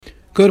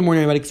Good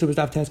morning, everybody. The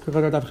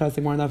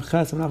Gemara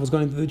was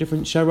going through the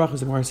different shebrachos.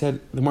 The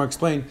Gemara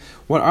explained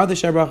what are the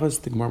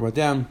shebrachos. The Gemara brought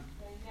down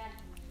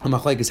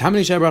is how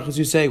many shebrachos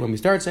you say when we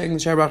start saying the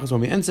shebrachos, when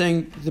we end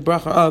saying the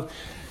bracha of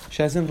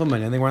Shesim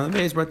Chaman. And the Gemara on the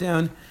base brought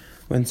down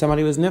when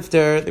somebody was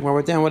nifter. The Gemara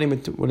brought down what he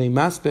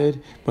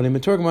maspid, what he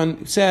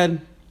meturgman said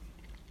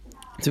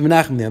to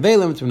Menachem the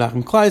Avelim, to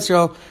Menachem Klal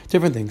Yisrael,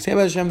 different things. The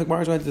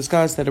Gemara is going to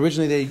discuss that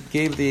originally they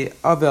gave the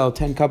Avel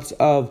 10 cups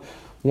of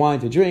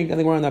wine to drink. I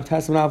think we're on the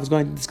Pesach is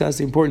going to discuss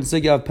the important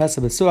sugya of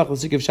Pesach B'Suach, the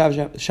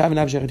sugya of Shav and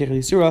Avshech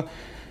Yisura,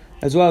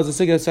 as well as the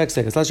sugya of Sex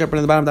Sekas. Let's jump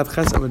in the bottom of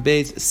Ches Amud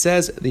Beis.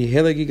 Says the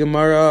Hilagi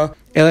Gemara.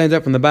 Ela ends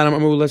up from the bottom.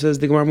 Amrullah says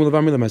the Gemara Mulav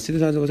Amrullah Masida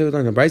times was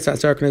on the Braysa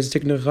Sarknez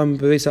Tikna Chum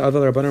Beisa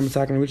Avel Rabbanar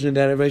Masakan. Originally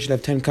that everybody should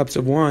have 10 cups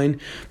of wine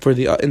for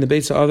the in the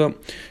Beisa Avel.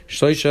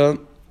 Shloisha.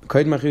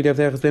 They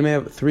may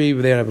have 3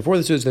 they have before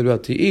the Suda, so they're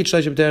about to eat.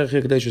 They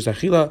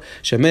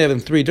may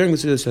have 3 during the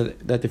Suda so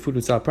that the food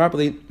would stop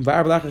properly. 4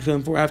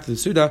 after the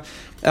Suda.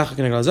 Then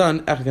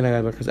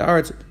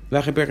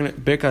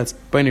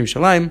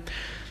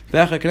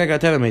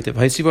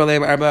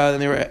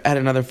they were at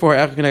another 4.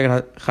 Which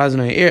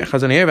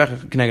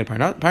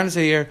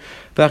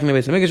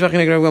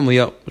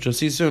we'll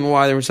see soon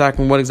why they were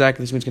sacking what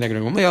exactly this means. So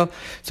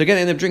again,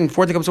 they ended up drinking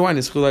 40 cups of wine.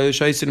 So people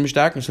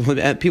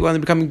ended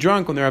up becoming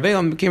drunk when they were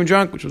available, became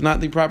drunk, which was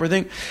not the proper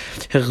thing.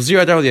 So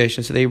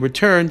they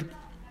returned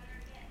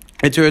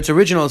into its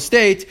original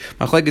state.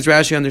 Machlekes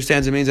Rashi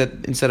understands it means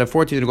that instead of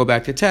 14, they would go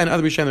back to 10.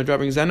 Other Rishonim are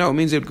dropping is that no, it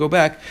means they would go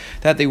back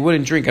that they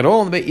wouldn't drink at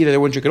all in the beit. Either they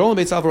wouldn't drink at all in the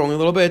beit itself or only a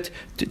little bit,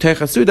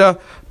 Teichasuda,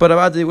 but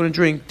about they wouldn't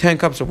drink 10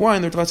 cups of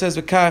wine. The Torah says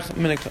that is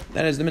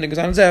the minhag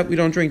Zeh, we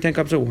don't drink 10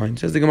 cups of wine.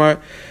 Says the Gemara.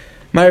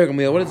 What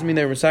does it mean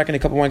they were sacking a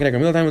cup of wine? That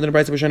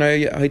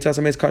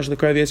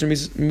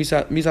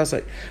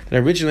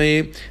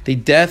originally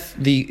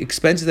the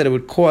expenses that it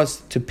would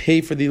cost to pay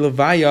for the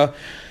levaya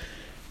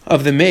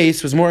of the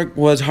mace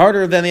was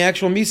harder than the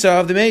actual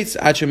misa of the mace.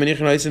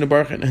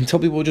 Until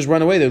people would just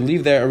run away, they would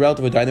leave a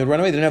relative would die, they would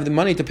run away. They didn't have the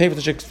money to pay for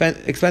such an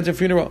expensive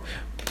funeral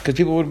because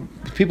people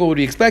would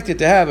be expected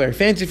to have a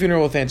fancy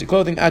funeral with fancy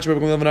clothing. Until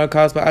Rabbi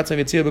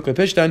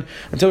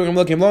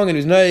Gamliel came along and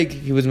he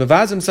was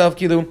mavaz himself.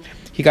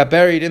 He got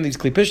buried in these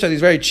klipishta, these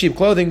very cheap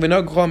clothing.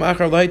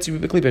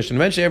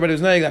 Eventually, everybody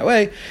was naig that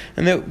way,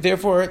 and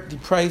therefore the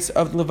price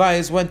of the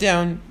levias went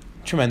down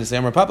tremendously.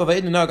 Papa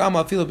brings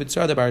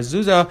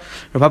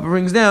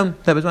down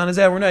that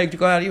we're naig to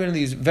go out even in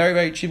these very,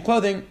 very cheap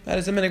clothing. That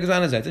is the minhag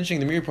Zeh. It's interesting.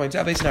 The Mir points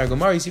out based on our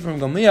Gemara, you see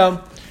from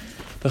Gamliel,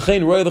 the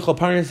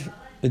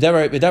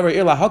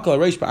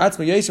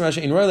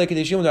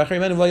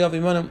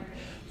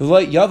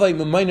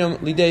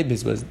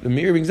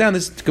Mir brings down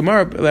this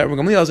Gemara that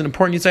Gamliel is an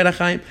important Yitzhak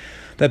HaChaim,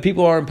 that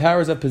people are in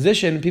powers of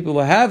position, people who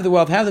have the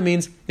wealth, have the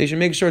means, they should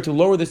make sure to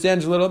lower the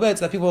standards a little bit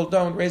so that people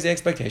don't raise the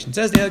expectations.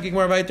 Says the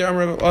Gemara right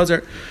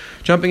there,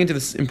 jumping into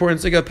this important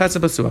sugya,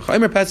 Pesach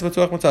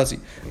B'Suach.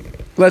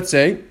 Let's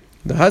say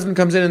the husband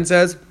comes in and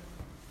says,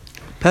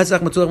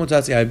 Pesach Matzulach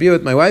Matzasi. I had beer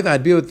with my wife. I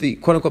had beer with the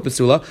quote unquote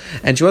basula,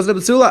 and she wasn't a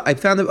basula. I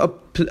found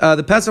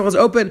the Pesach was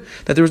open,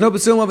 that there was no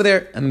basulim over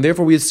there, and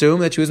therefore we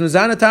assume that she was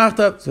mezana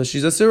tachta, so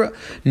she's a surah.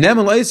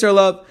 Neman lo'iser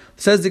love,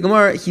 says the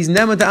Gemara. He's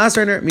neman to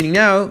aser her, meaning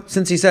now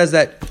since he says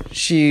that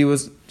she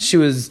was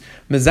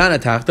mezana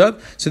tachta,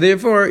 so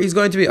therefore he's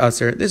going to be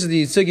aser. This is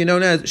the sugya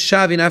known as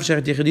shavi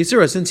nafshech yichadi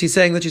surah. Since he's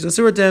saying that she's a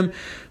surah to him,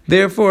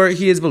 therefore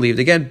he is believed.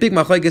 Again, big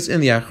machlekes in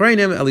the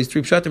achrayim, at least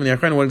 3 pshatim in the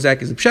achrayim. What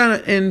exactly is the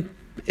pshana in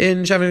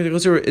Shavin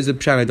Chusur? Is a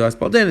pshana das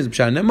Baldin? Is a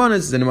pshana nemanis?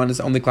 Is a nemanis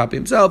only klapi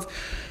himself?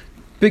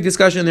 Big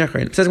discussion in the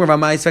Achrein. It says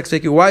why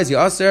is he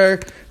aser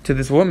to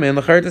this woman?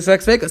 L'chayr to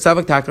sex fake.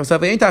 Savik takta,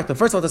 savik ain't takta.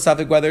 First of all, the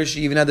savik whether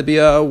she even had to be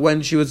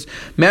when she was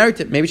married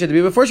to him. Maybe she had to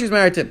be before she was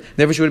married to him.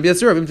 Therefore, she wouldn't be a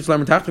surah. Even if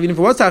it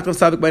was takta,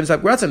 savik ba'inus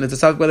savik ratzon. It's a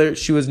savik whether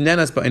she was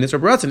nenas ba'inus or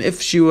ratzon.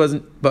 If she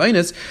wasn't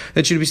ba'inus,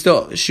 then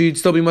she'd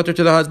still be mutter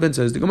to the husband.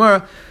 Says the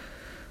Gemara.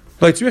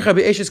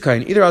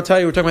 Either I'll tell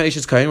you we're talking about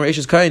Eishes Kain, where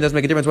Eishes Kain doesn't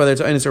make a difference whether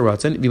it's Einus or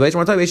Ratzon. If you want to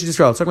talk about Eishes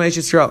Yisrael, talking about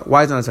Eishes Yisrael.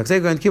 Why is it not a sex?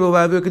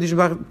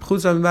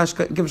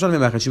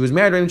 She was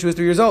married right when she was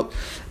 3 years old.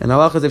 And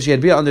Allah says if she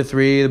had bia under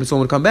 3, the Basulim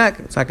would come back.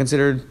 It's not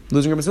considered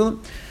losing her Basulim.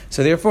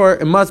 So therefore,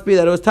 it must be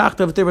that it was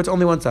Tachta, if there was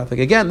only one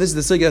Safek. Again, this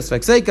is the Sugya of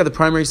Sfek. The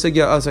primary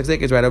Sugya of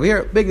Sfek is right over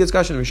here. Big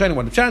discussion. Rishonim,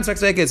 what the Shan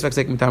Sfek is.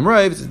 Sfek Mitam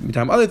Rav,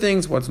 Mitam other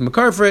things. What's the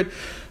Makar for it?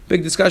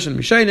 Big discussion.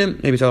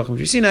 Rishonim, maybe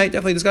Talachim Sinai.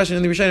 Definitely discussion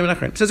in the Rishonim and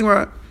Achrein. Says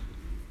where.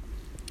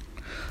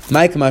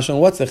 Mike Mashon,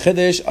 what's the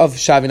chiddush of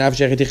Shavi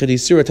Nafshech Yichadi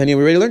Surah Tanya?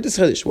 We already learned this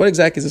chiddush. What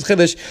exactly is this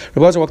chiddush?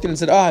 Rabbi Lazar walked in and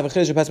said, I have a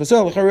chiddush of Pesach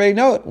Basulah. We already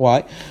know it.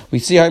 Why? We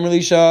see Haim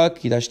Elisha,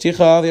 Kidash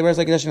Ticha, the Abbas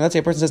like Kidash. Let's say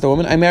a person says to a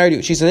woman, I married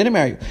you. She says, I didn't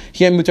marry you.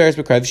 He had Mutaris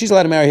B'Krev. She's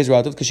allowed to marry his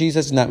relatives because she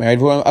says she's not married.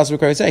 Who also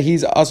B'Krev say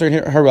he's also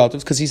her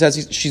relatives because he says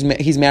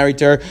he's married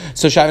to her.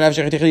 So Shavi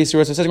Nafshech Yichadi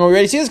Surah. So says, we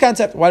already see this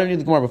concept. Why don't you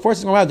need the Gemara before?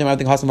 Says, I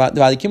think Hasan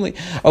Vadi Kimli.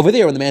 Over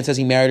there, when the man says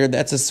he married her,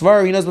 that's a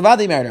svar. He knows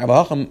Vadi married her.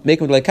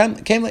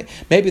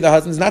 Maybe the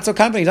husband's not so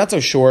confident. He's not so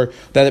sure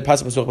therefore that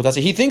Pasuk Basuach.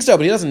 He thinks so,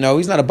 but he doesn't know.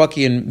 He's not a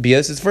Baki in Bia.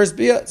 It's his first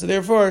Bia, so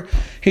therefore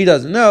he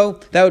doesn't know.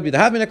 That would be the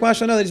Havmin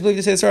Akmash. No, that he's believed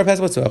to say the Sarah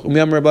Pasuk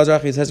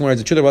Basuach. He says more.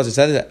 It's true. That says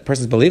that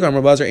person's belief.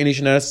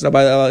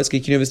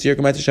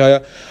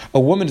 A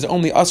woman is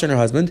only us and her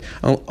husband,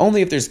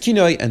 only if there's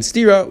kinoi and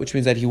stira, which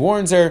means that he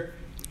warns her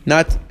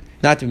not to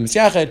be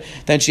misyached,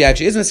 then she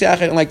actually is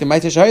misyached. And like the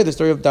Ma'aseh Shahaya, the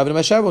story of David and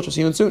Bathsheba, which we'll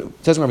see soon.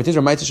 It says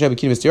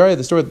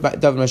the story of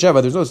David and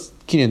Bathsheba, there's no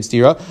kinoi and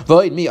stira.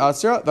 V'loid mi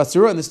asra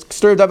vasura. And the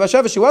story of David and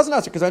Bathsheba, she wasn't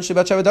asra because actually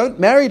Bathsheba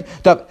married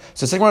David.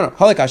 So second one,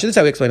 halakash. This is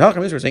how we explain halakha.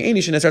 We're saying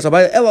any shenas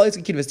ela it's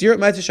kinoi and stira.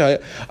 Ma'aseh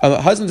Shahaya,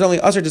 a husband's only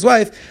asra to his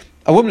wife.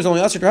 A woman is only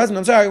ushered to her husband.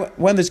 I'm sorry,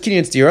 when there's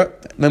kinyan stira,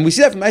 then we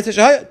see that from Ma'aseh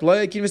Shahaya,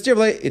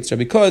 it's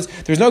because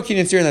there's no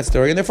kinyan stira in that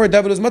story, and therefore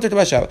David was mutter to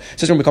Bathsheba.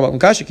 Says when we come up from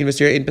Kasha, kinyan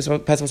stira in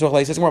Pesach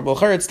says more,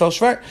 but it's still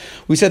shvar.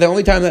 We said the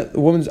only time that the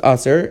woman's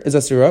aser is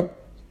asura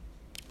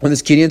when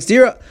there's kinyan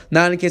stira,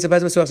 not in case of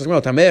Pesach Masuach. Says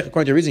Tamech,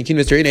 according to the reason kinyan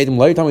stira in Adam,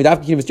 tell me that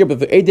kinyan stira, but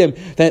for Adam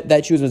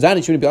that she was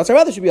mazani, she wouldn't be aser.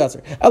 Rather, should be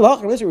aser. Allah,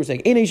 this is what we're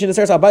saying. A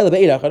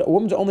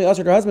woman's only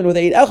aser to her husband with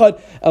eid echad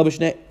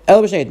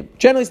el.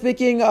 Generally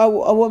speaking, a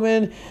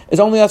woman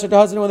is only aser to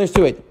her husband when there's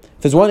two eid.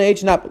 If there's one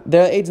age,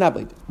 the aid's not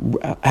believed.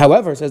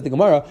 However, says the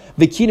Gemara,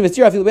 the kinyan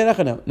stira feel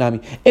be'echad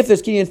nami. If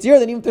there's kinyan stira,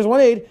 then even if there's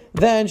one aid,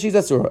 then she's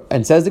asura.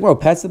 And says the Gemara,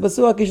 pesach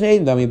basuach kishnei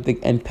nami,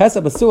 and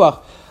pesach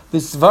basuach. The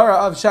svara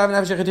of Shav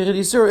Nafshech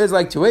Yisur is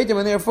like 2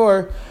 and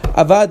therefore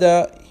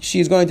Avada,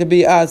 she's going to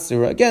be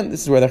Asura. Again,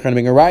 this is where they're going to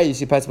bring a riot. You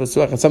see Pesach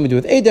Basuach has something to do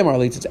with Edom, or at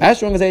least it's as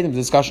strong as Edom. The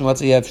discussion, let's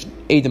say you have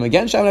Edom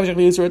again, Shav Nafshech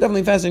Yisur,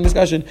 definitely fascinating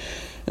discussion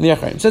in the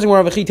Achayim. Says more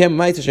of a Chitem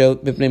Maitzashel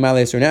B'pnei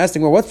Malei Asura. Now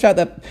asking, well, what's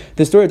that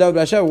the story of David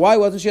Bathsheba? Why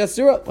wasn't she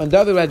Asura? When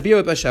David had beer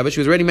with Bathsheba, she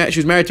was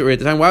married to her at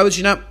the time. Why was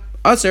she not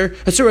Asura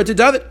to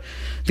David?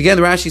 Again,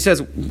 the Rashi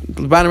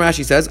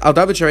says, Al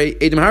David Shari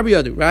Edom Harbi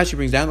Yadu. Rashi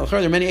brings down,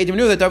 there are many Edom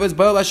knew that David was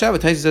Baal Bathsheba.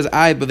 Taisi says,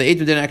 but the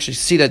Edom didn't actually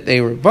see that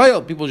they were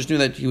Baal. People just knew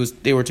that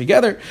they were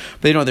together,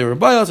 but they didn't know they were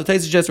Baal. So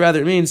Taisi suggests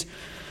rather it means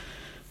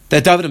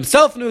that David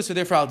himself knew, so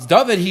therefore it's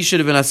David, he should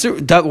have been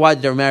Asur. Why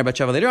did they marry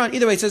Bathsheba later on?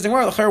 Either way, says the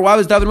Gemara, why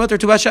was David mutter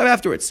to Bathsheba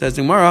afterwards? Says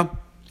the Gemara,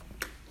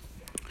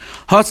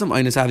 Hatsam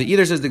Einus have it.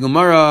 Either says the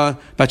Gemara,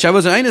 Bathsheba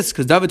was an Einus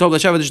because David told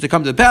Bathsheba to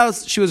come to the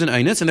palace. She was an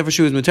Einus, and therefore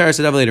she was Muteris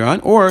to David later on.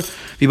 Or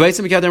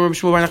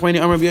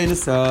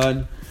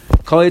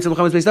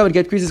would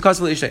get creases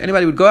cost.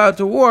 Anybody would go out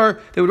to war,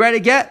 they would write a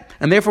get,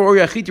 and therefore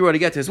Uri Achiti wrote a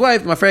get to his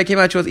wife. My friend came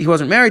out, he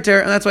wasn't married to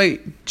her, and that's why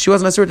she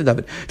wasn't asur to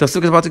David. What does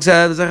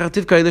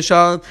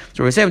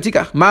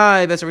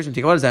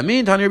that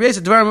mean?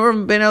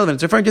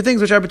 It's referring to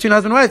things which are between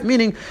husband and wife,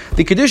 meaning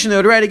the condition they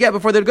would write a get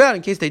before they'd go out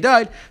in case they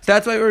died. So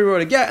that's why Uri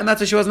wrote a get, and that's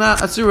why she was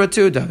not asura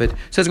to David.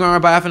 Says the idea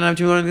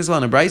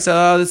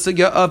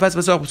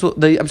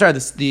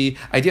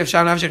of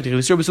Shav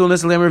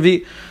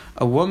Nafshech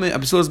a woman, a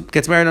Basul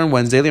gets married on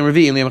Wednesday,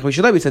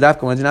 we said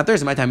after Wednesday, not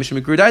Thursday. My time Mishra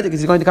Mikru died because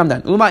he's going to come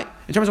down. Umay.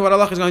 In terms of what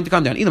Allah is going to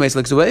come down. Either way,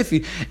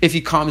 if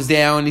he calms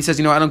down and he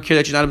says, I don't care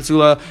that she's not a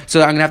Basula,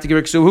 so I'm going to have to give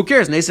her Ksuba. Who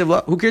cares?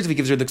 Who cares if he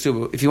gives her the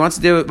Ksuba? If he wants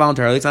to do it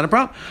voluntarily, it's not a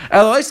problem.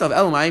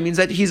 Elamai means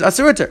that he's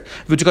Asurater.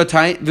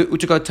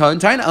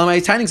 Elamai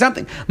is tying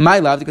something. My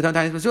love, the Katan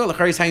tying Basula.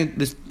 Lachari is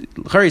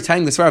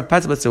tying the Svar of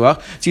Pesach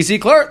Basuach. So you see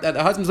clear that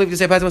the husband's leaving to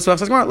say Pesach Basuach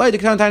says more, like the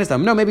Katan tying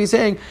Dam. No, maybe he's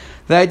saying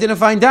that I didn't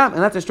find Dam,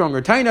 and that's a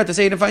stronger Taina to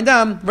say he didn't find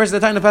Dam versus the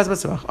Taina of Pesach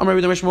Basuach. I'm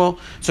Rabbi Mishmol.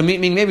 So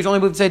meaning maybe he's only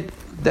believed to say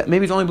that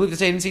maybe he's only believed to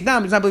say he didn't see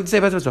Dam, he's not believed to say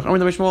Pesach Basuach. I'm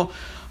Rabbi Mishmol.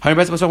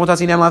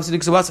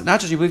 Not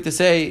just you believe to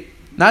say,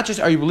 not just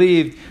are you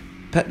believed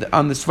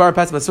on the Svar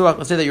Pesach Basuach,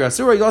 let's say that you're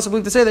Asura, you also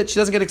believe to say that she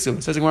doesn't get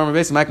Ksuba. Says the Gemara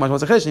based on Mike Mach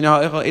Masachish. You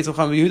know how Eitzel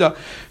Cham Yehuda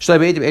Shlai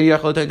Beidim Edi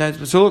Yachol Tainai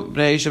Basul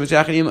Bnei Yishav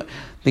Yachim.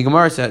 The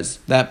Gemara says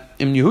that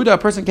in Yehuda a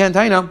person can't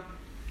taina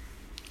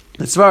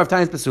the Svar of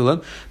Tainas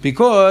Basulim,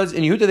 because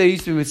in Yehuda they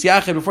used to be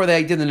Mitziyachid before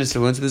they did the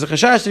Nisulim, so there's a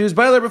Chashash that he was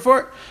Bailer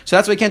before, so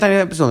that's why he can't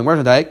taina Basulim.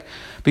 Where's the Daik?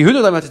 But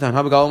Yehuda like Matatan,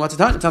 Habagalo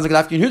Matatan. It sounds like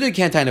after Yehuda he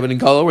can't taina, but in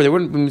Galo where they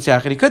wouldn't be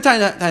Mitziyachid, he could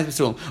taina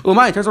Basulim.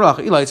 Umay turns out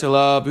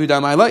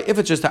if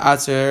it's just to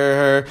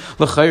answer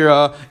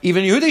L'chayra,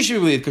 even Yehuda should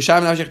believe because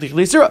Shav Nafshech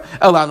Tichlisura,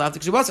 Allah not to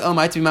Ksubas,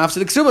 Elamai to be Mafsid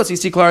the Ksubas. You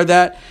see clear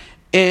that.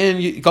 And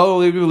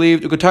Galo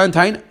believed to Katan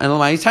Tain, and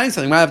Elamai is tying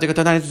something. Might have to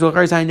Katan Tain, so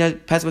Tain,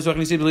 Pesach Basuach,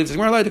 and he believes it's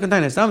more like to Katan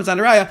Tain. It's not a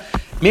raya.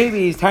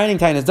 Maybe he's tying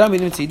Tain as dumb, he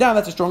didn't see Dam,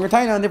 that's a stronger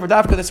Tain, and therefore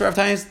Dafka, the Svar of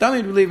Tain is dumb,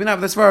 he believe enough,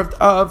 the Svar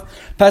of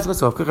Pesach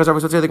Basuach. Because I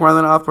was saying the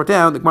Gemara off port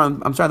down,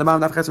 I'm sorry, the Mom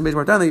Dafka Chesim Beis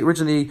Port down, they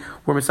originally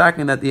were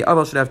misacking that the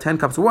Abel should have 10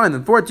 cups of wine,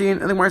 then 14,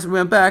 and then we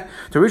went back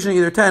to originally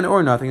either 10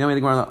 or nothing. Then we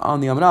think on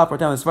the Amanah port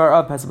down, the Svar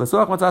of Pesach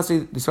Basuach, once I see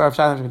the Svar of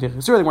Shav Nafshech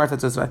Yisur, the Gemara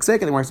says it's Vakseka,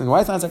 the Gemara says why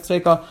it's not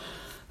Vakseka.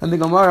 And the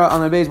Gemara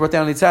on the base brought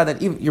down, it's sad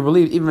that you're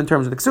believed even in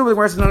terms of the Ksuba, the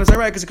Gemara says not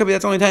necessarily right, because it could be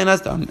that's only 10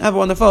 us done. Have a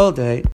wonderful day.